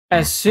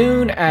As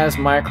soon as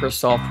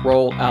Microsoft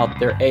rolled out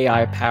their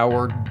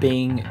AI-powered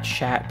Bing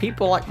chat,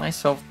 people like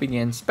myself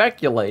began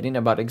speculating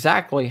about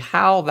exactly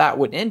how that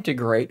would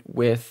integrate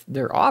with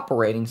their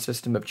operating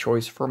system of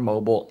choice for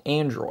mobile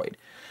Android.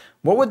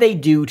 What would they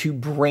do to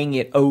bring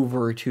it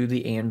over to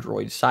the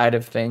Android side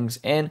of things?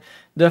 And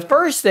the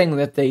first thing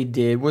that they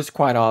did was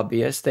quite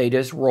obvious. They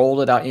just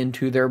rolled it out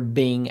into their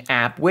Bing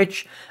app,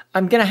 which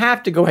I'm going to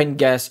have to go ahead and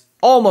guess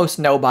almost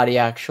nobody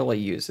actually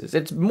uses.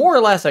 It's more or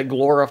less a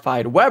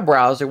glorified web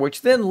browser,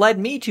 which then led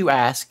me to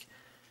ask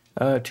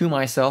to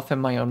myself in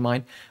my own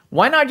mind,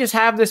 why not just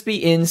have this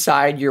be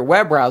inside your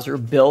web browser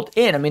built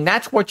in? I mean,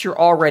 that's what you're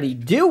already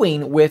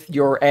doing with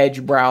your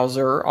Edge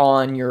browser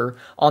on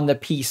the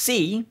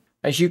PC.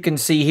 As you can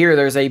see here,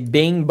 there's a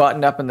Bing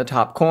button up in the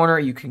top corner.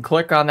 You can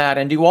click on that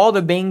and do all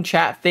the Bing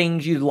chat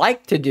things you'd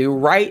like to do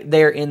right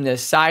there in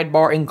this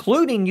sidebar,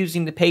 including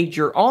using the page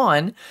you're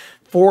on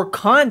for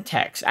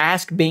context.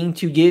 Ask Bing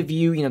to give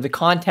you, the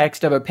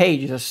context of a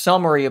page, a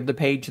summary of the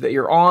page that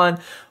you're on,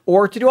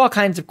 or to do all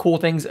kinds of cool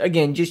things,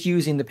 again, just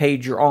using the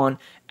page you're on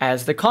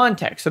as the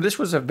context. So this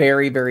was a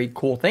very, very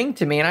cool thing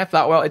to me, and I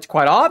thought, well, it's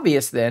quite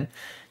obvious then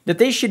that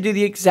they should do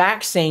the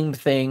exact same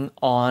thing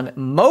on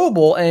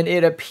mobile, and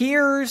it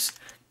appears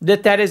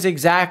that that is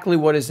exactly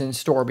what is in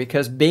store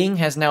because Bing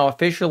has now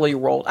officially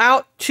rolled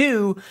out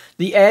to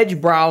the Edge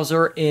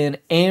browser in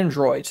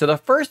Android. So the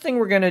first thing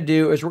we're going to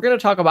do is we're going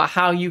to talk about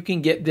how you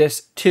can get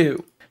this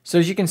too. So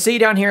as you can see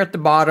down here at the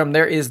bottom,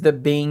 there is the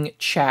Bing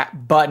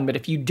chat button. But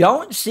if you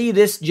don't see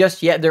this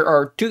just yet, there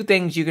are two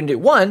things you can do.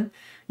 One,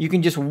 you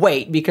can just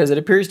wait because it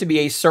appears to be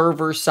a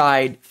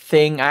server-side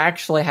thing. I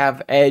actually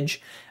have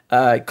Edge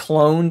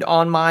cloned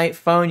on my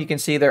phone. You can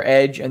see their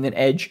Edge and then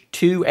Edge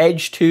 2.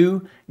 Edge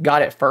 2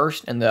 got it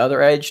first, and the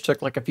other Edge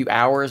took like a few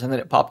hours, and then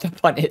it popped up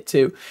on it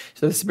too.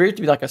 So this appears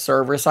to be like a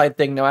server-side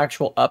thing, no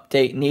actual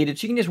update needed.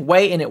 So you can just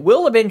wait, and it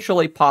will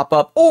eventually pop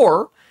up,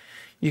 or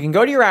you can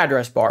go to your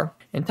address bar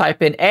and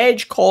type in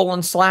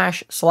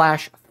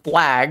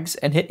edge://flags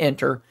and hit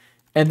enter,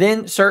 and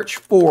then search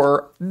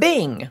for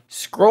Bing.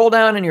 Scroll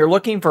down and you're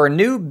looking for a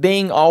new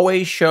Bing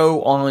Always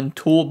Show on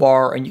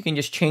toolbar, and you can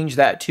just change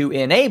that to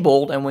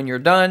enabled, and when you're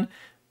done,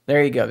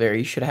 there you go. There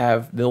you should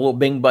have the little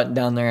Bing button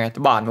down there at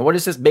the bottom. And what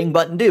does this Bing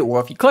button do?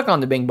 Well, if you click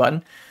on the Bing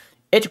button,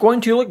 it's going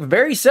to look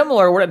very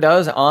similar to what it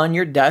does on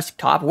your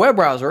desktop web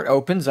browser. It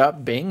opens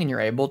up Bing and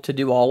you're able to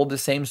do all of the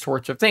same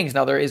sorts of things.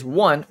 Now, there is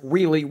one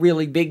really,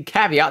 really big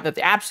caveat that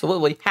they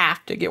absolutely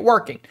have to get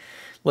working.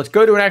 Let's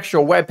go to an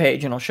actual web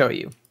page and I'll show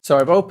you. So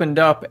I've opened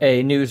up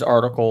a news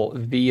article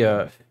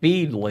via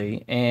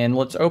Feedly, and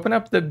let's open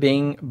up the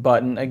Bing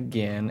button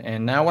again.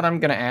 And now what I'm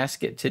going to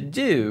ask it to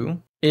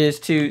do is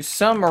to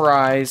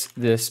summarize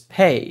this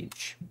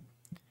page.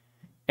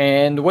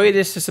 And the way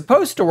this is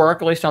supposed to work,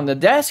 at least on the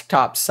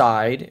desktop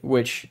side,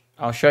 which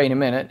I'll show you in a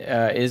minute,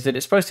 is that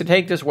it's supposed to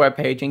take this web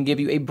page and give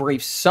you a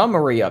brief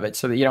summary of it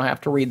so that you don't have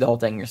to read the whole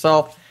thing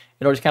yourself.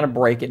 It'll just kind of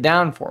break it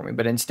down for me.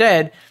 But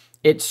instead,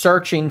 it's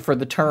searching for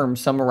the term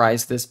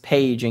summarize this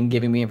page and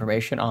giving me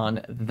information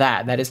on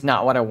that. That is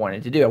not what I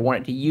wanted to do. I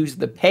wanted to use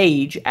the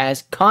page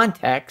as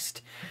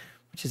context,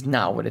 which is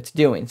not what it's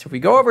doing. So if we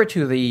go over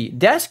to the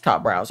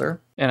desktop browser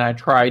and I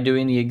try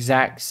doing the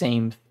exact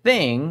same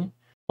thing,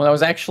 well, that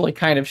was actually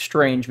kind of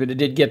strange, but it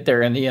did get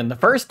there in the end. The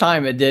first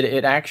time it did,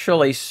 it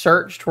actually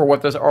searched for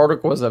what this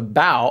article was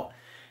about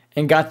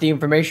and got the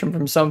information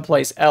from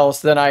someplace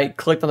else. Then I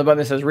clicked on the button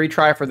that says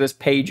retry for this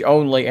page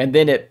only, and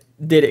then it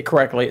did it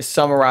correctly. It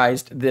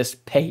summarized this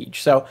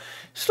page. So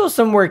still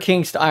somewhere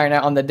kinks to iron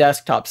out on the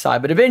desktop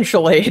side, but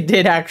eventually it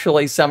did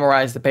actually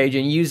summarize the page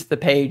and use the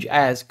page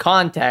as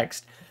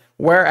context.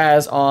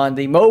 Whereas on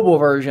the mobile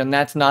version,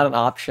 that's not an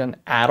option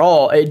at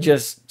all. It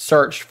just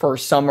searched for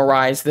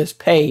summarize this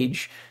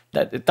page.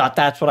 That it thought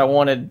that's what I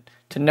wanted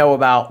to know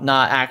about,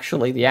 not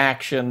actually the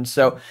action.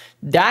 So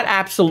that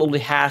absolutely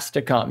has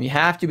to come. You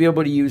have to be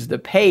able to use the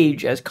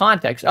page as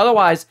context.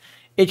 Otherwise,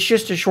 it's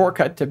just a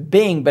shortcut to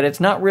Bing, but it's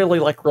not really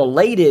like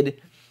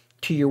related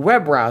to your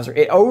web browser.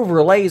 It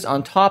overlays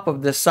on top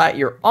of the site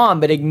you're on,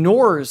 but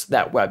ignores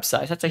that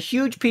website. That's a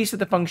huge piece of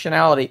the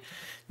functionality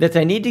that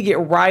they need to get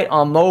right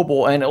on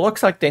mobile, and it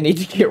looks like they need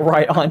to get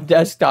right on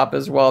desktop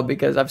as well,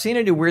 because I've seen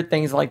it do weird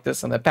things like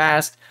this in the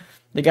past.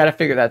 They got to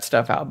figure that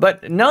stuff out.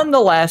 But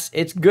nonetheless,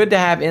 it's good to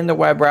have in the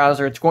web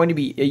browser. It's going to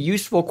be a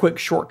useful, quick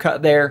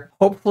shortcut there.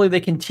 Hopefully, they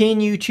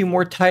continue to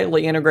more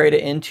tightly integrate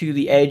it into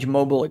the Edge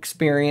mobile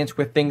experience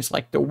with things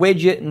like the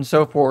widget and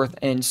so forth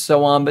and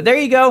so on. But there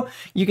you go.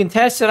 You can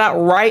test it out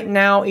right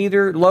now.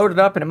 Either load it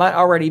up and it might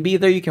already be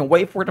there. You can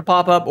wait for it to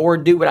pop up, or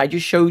do what I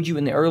just showed you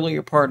in the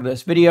earlier part of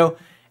this video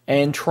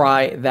and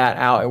try that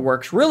out. It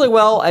works really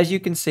well, as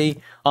you can see,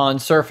 on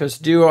Surface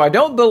Duo. I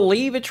don't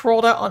believe it's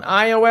rolled out on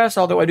iOS,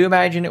 although I do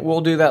imagine it will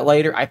do that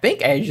later. I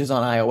think Edge is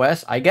on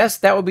iOS. I guess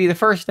that would be the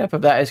first step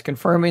of that, is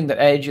confirming that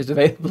Edge is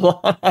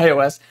available on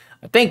iOS.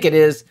 I think it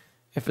is.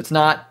 If it's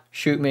not,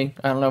 shoot me.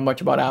 I don't know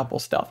much about Apple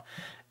stuff.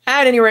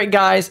 At any rate,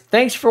 guys,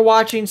 thanks for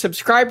watching.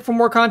 Subscribe for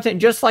more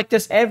content just like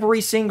this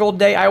every single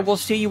day. I will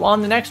see you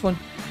on the next one.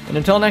 And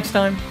until next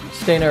time,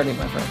 stay nerdy,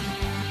 my friends.